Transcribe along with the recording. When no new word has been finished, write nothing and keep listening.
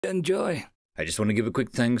Enjoy. I just want to give a quick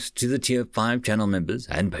thanks to the Tier 5 channel members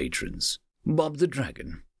and patrons. Bob the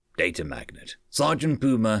Dragon, Datamagnet, Sergeant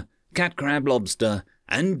Puma, Cat Crab Lobster,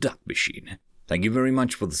 and Duck Machine. Thank you very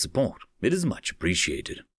much for the support. It is much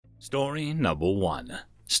appreciated. Story number 1.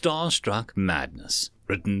 Starstruck Madness.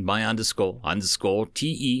 Written by __TE__.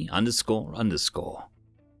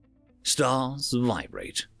 Stars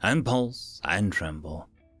vibrate and pulse and tremble,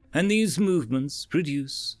 and these movements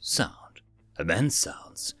produce sound. Immense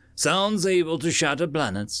sounds. Sounds able to shatter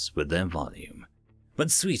planets with their volume,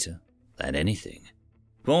 but sweeter than anything.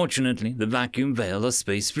 Fortunately, the vacuum veil of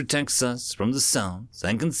space protects us from the sounds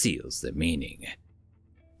and conceals their meaning.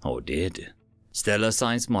 Or did. Stellar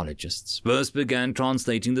seismologists first began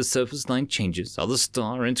translating the surface line changes of the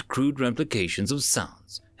star into crude replications of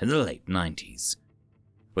sounds in the late 90s,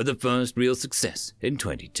 with the first real success in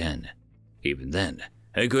 2010. Even then,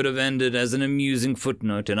 it could have ended as an amusing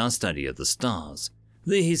footnote in our study of the stars,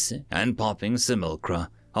 the hissing and popping simulacra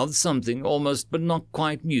of something almost but not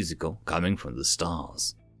quite musical coming from the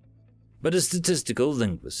stars. But a statistical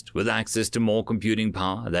linguist with access to more computing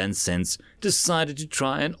power than sense decided to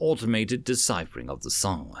try an automated deciphering of the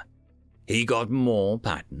song. He got more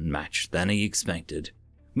pattern match than he expected,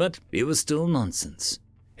 but it was still nonsense.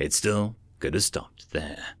 It still could have stopped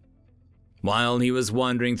there. While he was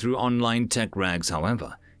wandering through online tech rags,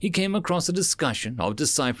 however, he came across a discussion of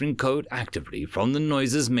deciphering code actively from the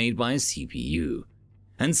noises made by a CPU,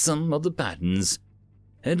 and some of the patterns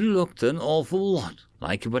had looked an awful lot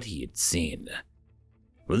like what he had seen.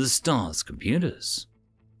 Were the stars computers?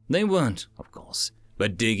 They weren't, of course,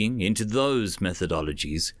 but digging into those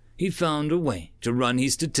methodologies, he found a way to run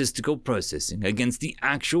his statistical processing against the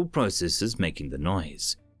actual processors making the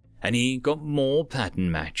noise, and he got more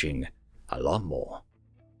pattern matching, a lot more.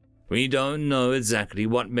 We don't know exactly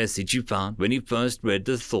what message he found when he first read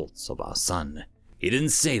the thoughts of our son. He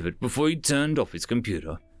didn't save it before he turned off his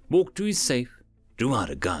computer, walked to his safe, drew out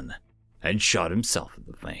a gun, and shot himself in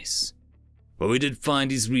the face. But we did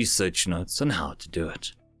find his research notes on how to do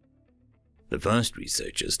it. The first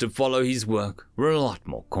researchers to follow his work were a lot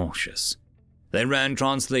more cautious. They ran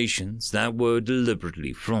translations that were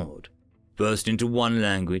deliberately flawed, first into one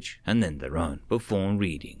language and then their own before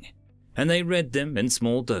reading, and they read them in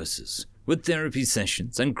small doses, with therapy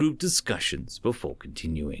sessions and group discussions before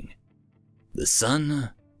continuing. The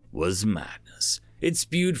sun was madness. It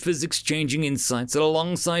spewed physics-changing insights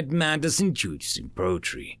alongside madness-inducing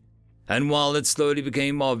poetry. And while it slowly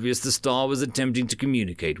became obvious the star was attempting to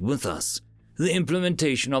communicate with us, the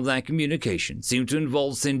implementation of that communication seemed to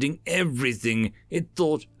involve sending everything it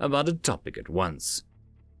thought about a topic at once.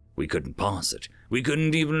 We couldn't pass it. We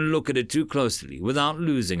couldn't even look at it too closely without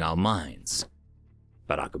losing our minds.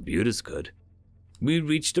 But our computers could. We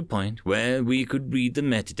reached a point where we could read the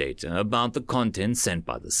metadata about the content sent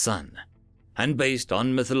by the sun, and based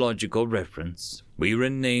on mythological reference, we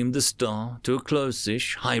renamed the star to a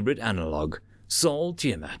close-ish hybrid analog, Sol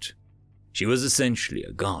Tiamat. She was essentially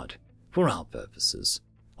a god, for our purposes,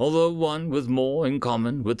 although one with more in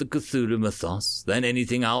common with the Cthulhu mythos than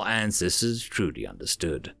anything our ancestors truly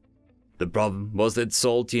understood. The problem was that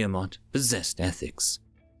Sol Tiamat possessed ethics.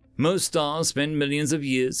 Most stars spend millions of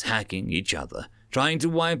years hacking each other, trying to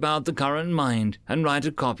wipe out the current mind and write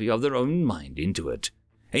a copy of their own mind into it,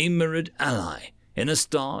 a mirrored ally in a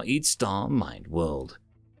star-eat-star mind world.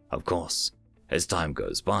 Of course, as time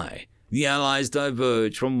goes by, the allies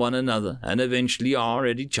diverge from one another and eventually are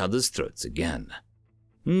at each other's throats again.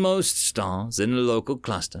 Most stars in a local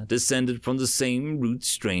cluster descended from the same root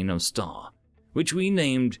strain of star, which we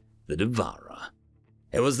named the Devourer.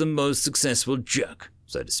 It was the most successful jerk,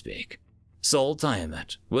 so to speak. Sol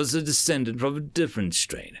Tiamat was a descendant from a different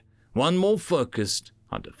strain, one more focused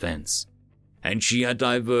on defense, and she had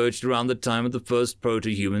diverged around the time of the first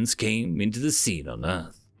proto-humans came into the scene on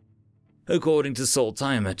Earth. According to Sol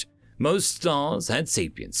Tiamat, most stars had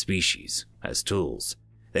sapient species as tools.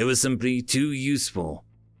 They were simply too useful.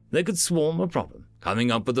 They could swarm a problem,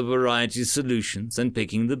 coming up with a variety of solutions and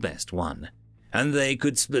picking the best one, and they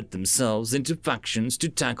could split themselves into factions to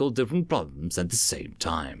tackle different problems at the same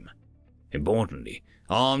time. Importantly,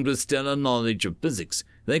 armed with stellar knowledge of physics,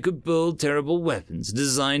 they could build terrible weapons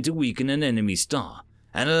designed to weaken an enemy star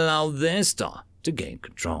and allow their star to gain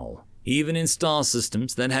control. Even in star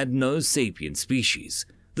systems that had no sapient species,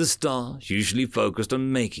 the stars usually focused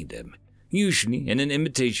on making them, usually in an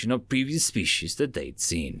imitation of previous species that they'd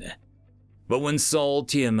seen. But when Sol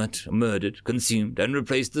Tiamat murdered, consumed, and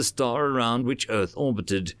replaced the star around which Earth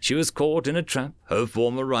orbited, she was caught in a trap her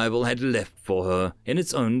former rival had left for her in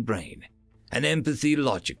its own brain, an empathy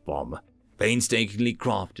logic bomb, painstakingly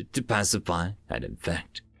crafted to pacify and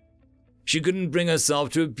infect. she couldn't bring herself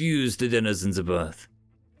to abuse the denizens of Earth.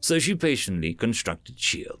 So she patiently constructed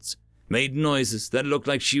shields, made noises that looked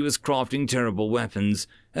like she was crafting terrible weapons,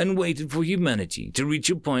 and waited for humanity to reach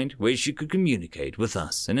a point where she could communicate with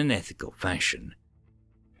us in an ethical fashion.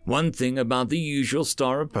 One thing about the usual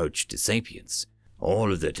star approach to sapience,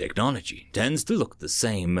 all of their technology tends to look the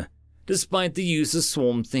same, despite the use of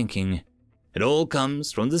swarm thinking. It all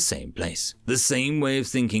comes from the same place, the same way of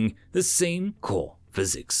thinking, the same core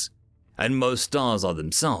physics. And most stars are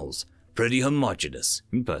themselves pretty homogeneous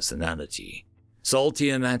in personality. Sol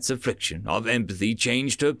Tiamat's affliction of empathy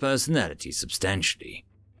changed her personality substantially.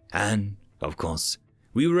 And, of course,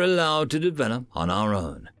 we were allowed to develop on our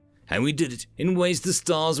own, and we did it in ways the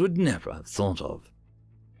stars would never have thought of.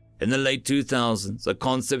 In the late 2000s, a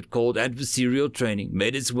concept called adversarial training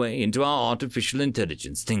made its way into our artificial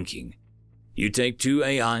intelligence thinking. You take two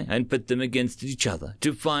AI and pit them against each other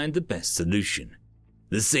to find the best solution.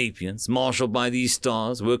 The sapiens, marshaled by these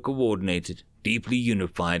stars, were coordinated, deeply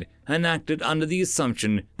unified, and acted under the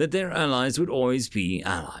assumption that their allies would always be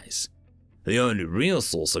allies. The only real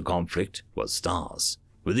source of conflict was stars,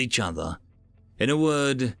 with each other. In a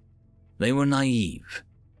word, they were naive.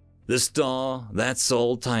 The star that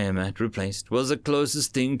Sol Tiamat replaced was the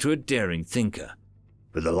closest thing to a daring thinker,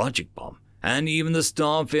 with a logic bomb, and even the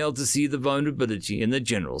star failed to see the vulnerability in the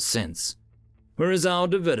general sense, whereas our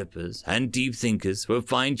developers and deep thinkers were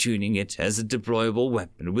fine-tuning it as a deployable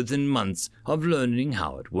weapon within months of learning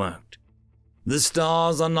how it worked. The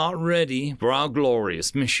stars are not ready for our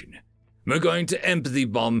glorious mission. We're going to empathy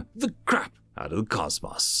bomb the crap out of the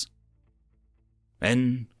cosmos.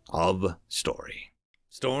 End of story.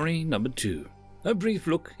 Story number 2. A brief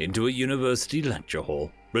look into a university lecture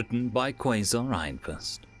hall, written by Quasar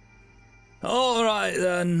Ironfist. Alright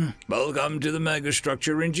then, welcome to the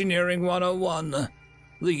Megastructure Engineering 101.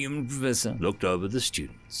 The human professor looked over the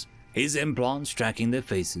students, his implants tracking their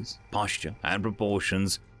faces, posture, and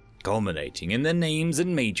proportions, culminating in their names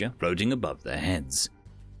and major floating above their heads.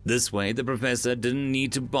 This way, the professor didn't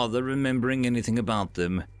need to bother remembering anything about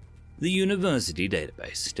them. The university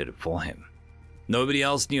database did it for him. Nobody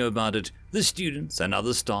else knew about it. The students and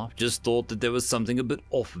other staff just thought that there was something a bit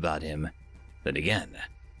off about him. Then again,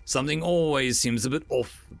 something always seems a bit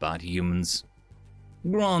off about humans.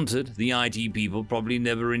 Granted, the IT people probably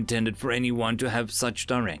never intended for anyone to have such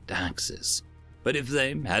direct access. But if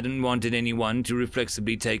they hadn't wanted anyone to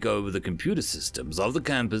reflexively take over the computer systems of the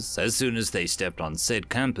campus as soon as they stepped on said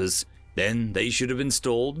campus, then they should have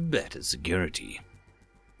installed better security.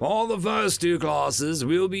 For the first 2 classes,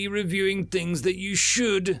 we'll be reviewing things that you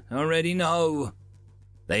should already know.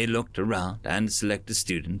 They looked around and selected a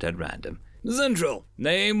student at random. Central,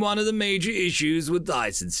 name one of the major issues with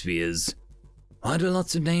Dyson spheres. Why do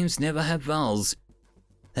lots of names never have vowels?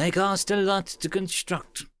 They cost a lot to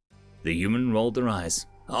construct. The human rolled their eyes.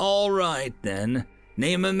 All right, then.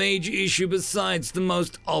 Name a major issue besides the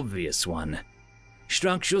most obvious one.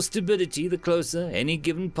 Structural stability the closer any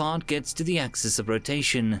given part gets to the axis of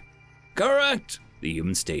rotation. Correct, the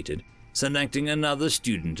human stated, selecting another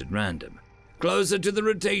student at random. Closer to the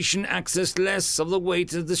rotation axis, less of the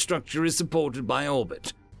weight of the structure is supported by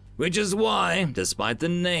orbit. Which is why, despite the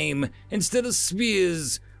name, instead of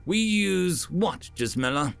spheres, we use what,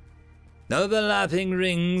 Gismella? Overlapping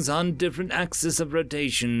rings on different axes of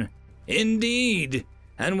rotation. Indeed.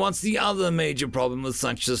 And what's the other major problem with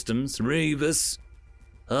such systems, Revis?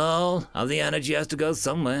 All of the energy has to go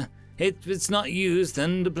somewhere. If it's not used,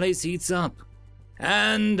 then the place heats up.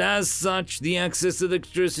 And as such, the excess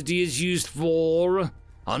electricity is used for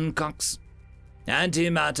uncox,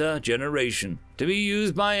 antimatter generation, to be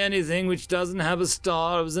used by anything which doesn't have a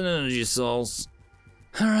star as an energy source.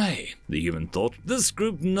 Hooray, the human thought. This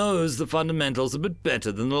group knows the fundamentals a bit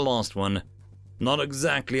better than the last one. Not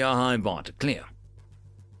exactly a high bar to clear.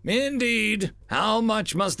 Indeed. How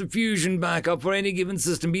much must the fusion backup for any given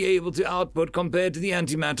system be able to output compared to the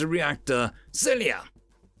antimatter reactor? Celia.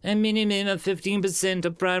 A minimum of 15%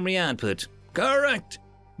 of primary output. Correct.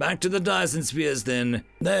 Back to the Dyson spheres then.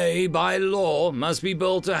 They, by law, must be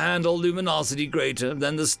built to handle luminosity greater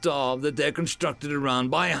than the star that they're constructed around.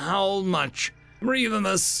 By how much?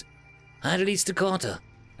 Revimus. At least a quarter.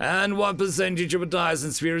 And what percentage of a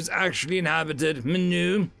Dyson sphere is actually inhabited,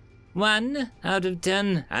 Menu? 1 out of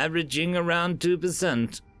 10, averaging around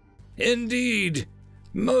 2%. Indeed.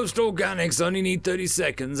 Most organics only need 30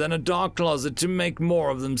 seconds and a dark closet to make more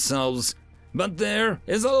of themselves. But there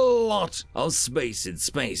is a lot of space in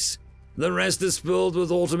space. The rest is filled with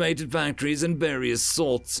automated factories and various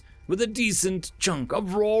sorts, with a decent chunk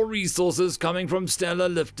of raw resources coming from stellar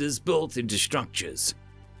lifters built into structures.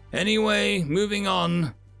 Anyway, moving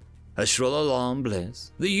on. A shrill alarm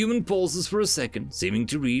blares. The human pauses for a second, seeming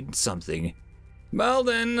to read something. Well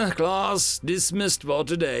then, class dismissed for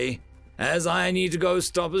today, as I need to go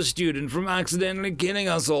stop a student from accidentally killing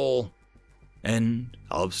us all. End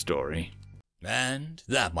of story. And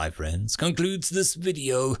that, my friends, concludes this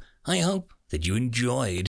video. I hope that you enjoyed.